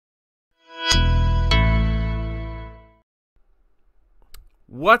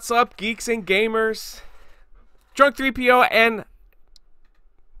What's up, geeks and gamers? Drunk 3PO, and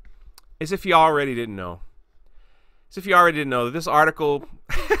as if you already didn't know. This article,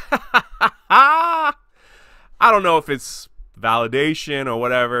 I don't know if it's validation or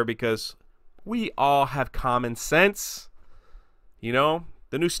whatever, because we all have common sense. You know,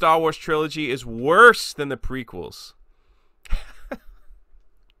 the new Star Wars trilogy is worse than the prequels.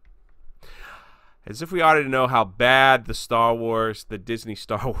 As if we already know how bad the Disney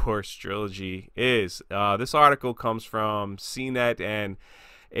Star Wars trilogy is. This article comes from CNET, and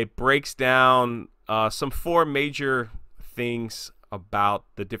it breaks down some 4 major things about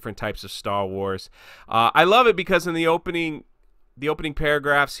the different types of Star Wars. I love it because in the opening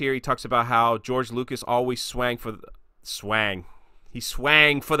paragraphs here, he talks about how George Lucas always swung for the fences. He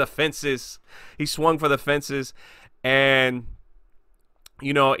swung for the fences, and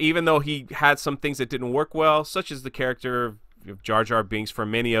you know, even though he had some things that didn't work well, such as the character of Jar Jar Binks for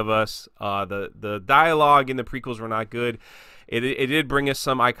many of us, the dialogue in the prequels were not good. It did bring us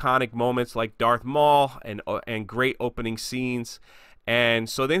some iconic moments like Darth Maul and great opening scenes. And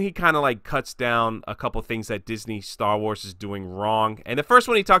so then he kind of like cuts down a couple things that Disney Star Wars is doing wrong. And the first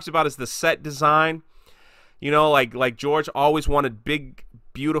one he talks about is the set design. You know, like George always wanted big,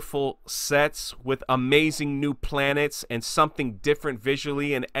 beautiful sets with amazing new planets and something different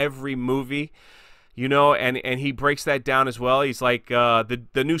visually in every movie. You know, and he breaks that down as well. He's like,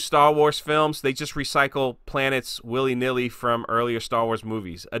 the new Star Wars films, they just recycle planets willy-nilly from earlier Star Wars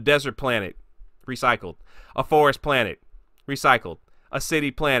movies. A desert planet, recycled. A forest planet, recycled. A city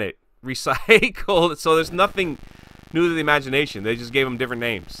planet, recycled. So there's nothing new to the imagination. They just gave them different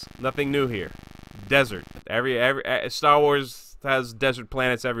names. Nothing new here. Desert. Every Star Wars has desert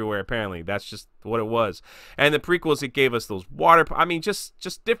planets everywhere, apparently. That's just what it was. And the prequels, it gave us those water, I mean,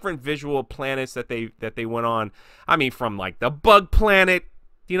 just different visual planets that they went on. I mean, from like the bug planet,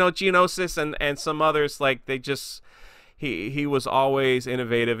 you know, Geonosis, and some others. Like, they just, he was always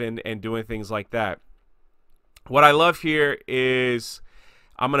innovative in doing things like that. What I love here is,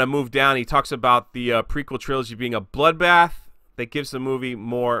 I'm going to move down. He talks about the prequel trilogy being a bloodbath that gives the movie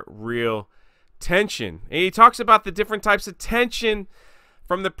more real tension. And he talks about the different types of tension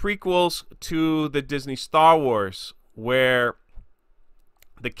from the prequels to the Disney Star Wars, where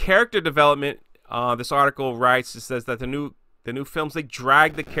the character development, this article writes, it says that the new films, they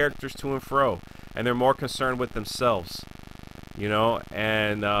drag the characters to and fro, and they're more concerned with themselves, you know,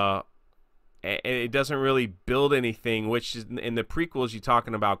 and it doesn't really build anything, which is, in the prequels, you're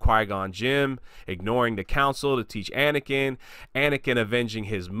talking about Qui-Gon Jinn ignoring the council to teach Anakin avenging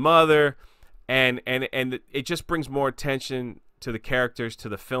his mother. And it just brings more attention to the characters, to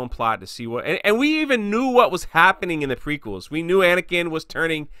the film plot, to see what... And we even knew what was happening in the prequels. We knew Anakin was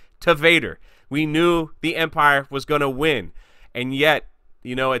turning to Vader. We knew the Empire was going to win. And yet,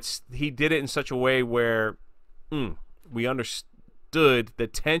 you know, he did it in such a way where we understood the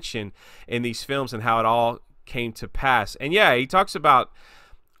tension in these films and how it all came to pass. And yeah, he talks about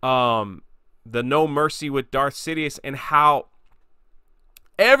the No Mercy with Darth Sidious and how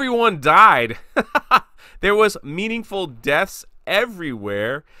everyone died. There was meaningful deaths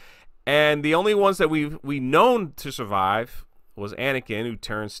everywhere, and the only ones that we known to survive was Anakin, who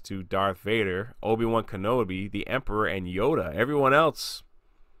turns to Darth Vader, Obi-Wan Kenobi, the Emperor, and Yoda. Everyone else,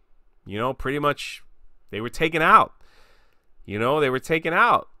 you know, pretty much they were taken out. You know, they were taken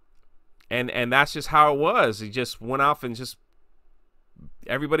out, and that's just how it was. He just went off and just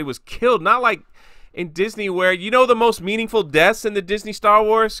everybody was killed. Not like in Disney, where, you know, the most meaningful deaths in the Disney Star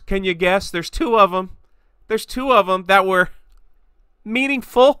Wars, can you guess? There's 2 of them. There's 2 of them that were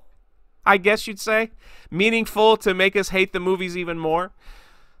meaningful, I guess you'd say. Meaningful to make us hate the movies even more.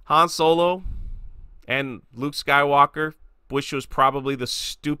 Han Solo and Luke Skywalker, which was probably the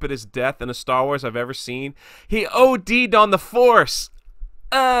stupidest death in a Star Wars I've ever seen. He OD'd on the Force.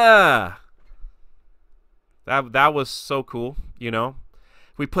 That was so cool, you know.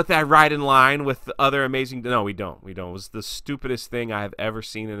 We put that right in line with the other amazing... No, we don't. It was the stupidest thing I have ever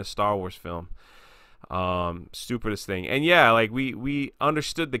seen in a Star Wars film. Stupidest thing. And yeah, like, we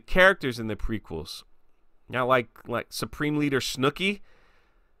understood the characters in the prequels. Now, like Supreme Leader Snooki.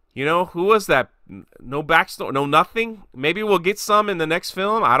 You know, who was that? No backstory, no nothing. Maybe we'll get some in the next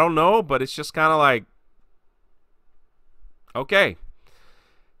film. I don't know, but it's just kind of like, okay,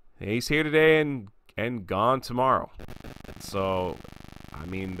 he's here today and gone tomorrow. So, I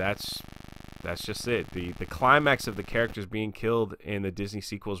mean, that's just it. The climax of the characters being killed in the Disney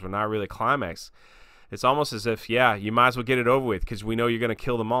sequels were not really a climax. It's almost as if, yeah, you might as well get it over with because we know you're going to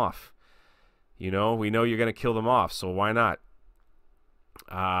kill them off. You know, we know you're going to kill them off, so why not?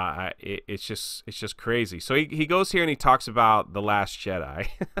 It's just crazy. So he goes here and he talks about The Last Jedi.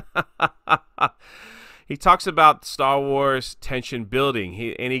 He talks about Star Wars tension building.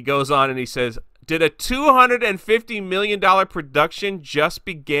 He goes on and he says, did a $250 million production just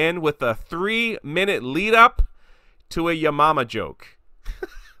begin with a 3-minute lead up to a Your Mama joke?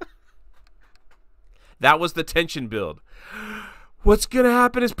 That was the tension build. What's going to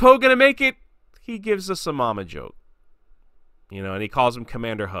happen? Is Poe going to make it? He gives us a mama joke. You know, and he calls him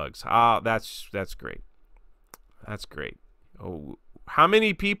Commander Hugs. That's great. That's great. Oh, how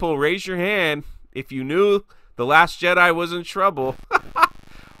many people, raise your hand if you knew The Last Jedi was in trouble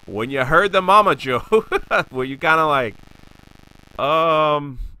when you heard the mama joke? Were you kind of like,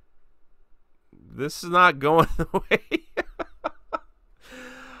 this is not going the way?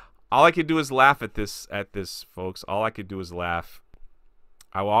 All I could do is laugh at this, folks. All I could do is laugh.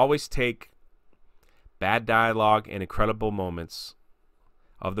 I will always take bad dialogue and incredible moments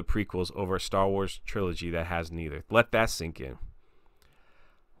of the prequels over a Star Wars trilogy that has neither. Let that sink in.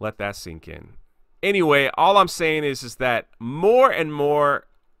 Let that sink in. Anyway, all I'm saying is that more and more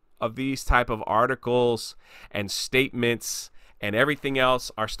of these type of articles and statements and everything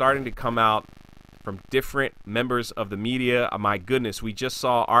else are starting to come out from different members of the media. My goodness, we just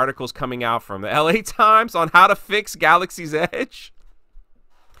saw articles coming out from the LA Times on how to fix Galaxy's Edge.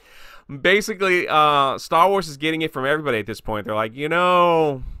 Basically, Star Wars is getting it from everybody at this point. They're like, you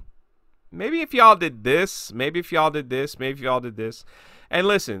know, maybe if y'all did this, maybe if y'all did this, maybe if y'all did this. And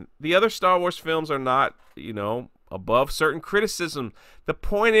listen, the other Star Wars films are not, you know, above certain criticism. The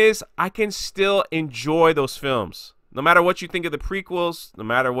point is, I can still enjoy those films. No matter what you think of the prequels, no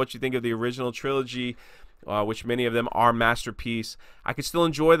matter what you think of the original trilogy, which many of them are masterpiece, I can still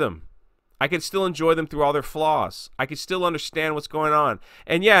enjoy them. I can still enjoy them through all their flaws. I can still understand what's going on.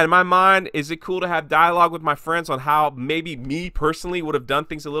 And yeah, in my mind, is it cool to have dialogue with my friends on how maybe me personally would have done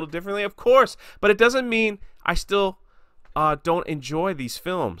things a little differently? Of course. But it doesn't mean I still don't enjoy these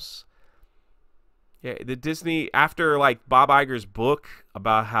films. Yeah, the Disney, after like Bob Iger's book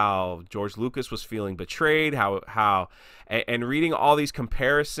about how George Lucas was feeling betrayed, and reading all these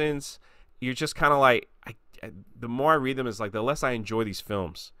comparisons, you're just kind of like, the more I read them, is like the less I enjoy these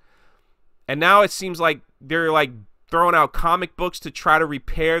films. And now it seems like they're like throwing out comic books to try to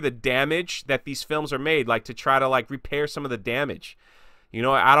repair the damage that these films are made, like to try to like repair some of the damage. You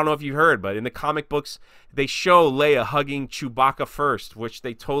know, I don't know if you heard, but in the comic books, they show Leia hugging Chewbacca first, which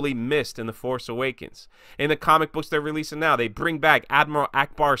they totally missed in The Force Awakens. In the comic books they're releasing now, they bring back Admiral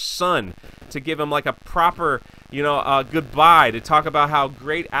Akbar's son to give him like a proper, you know, goodbye, to talk about how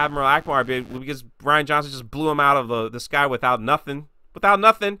great Admiral Akbar is, because Rian Johnson just blew him out of the sky without nothing,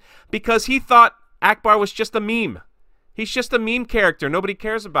 because he thought Akbar was just a meme. He's just a meme character. Nobody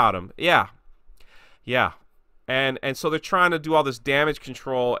cares about him. Yeah. And so they're trying to do all this damage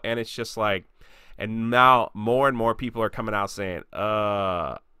control, and it's just like, and now more and more people are coming out saying,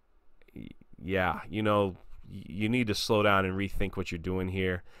 yeah, you know, you need to slow down and rethink what you're doing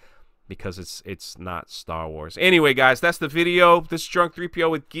here, because it's not Star Wars. Anyway, guys, that's the video. This is Drunk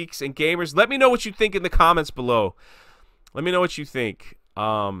 3PO with Geeks and Gamers. Let me know what you think in the comments below. Let me know what you think.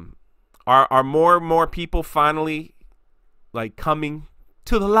 Are more and more people finally like coming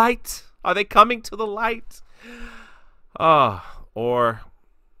to the light? Are they coming to the light? Or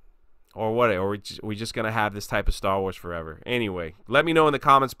what? Or we just gonna have this type of Star Wars forever? Anyway, let me know in the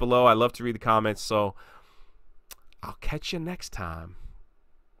comments below. I love to read the comments, so I'll catch you next time.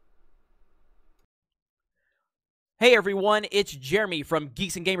 Hey everyone, it's Jeremy from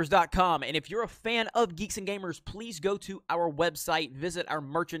geeksandgamers.com, and if you're a fan of Geeks and Gamers, please go to our website, visit our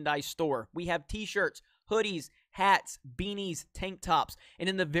merchandise store. We have t-shirts, hoodies, hats, beanies, tank tops, and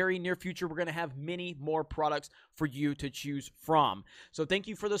in the very near future, we're going to have many more products for you to choose from. So thank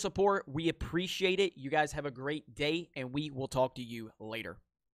you for the support. We appreciate it. You guys have a great day, and we will talk to you later.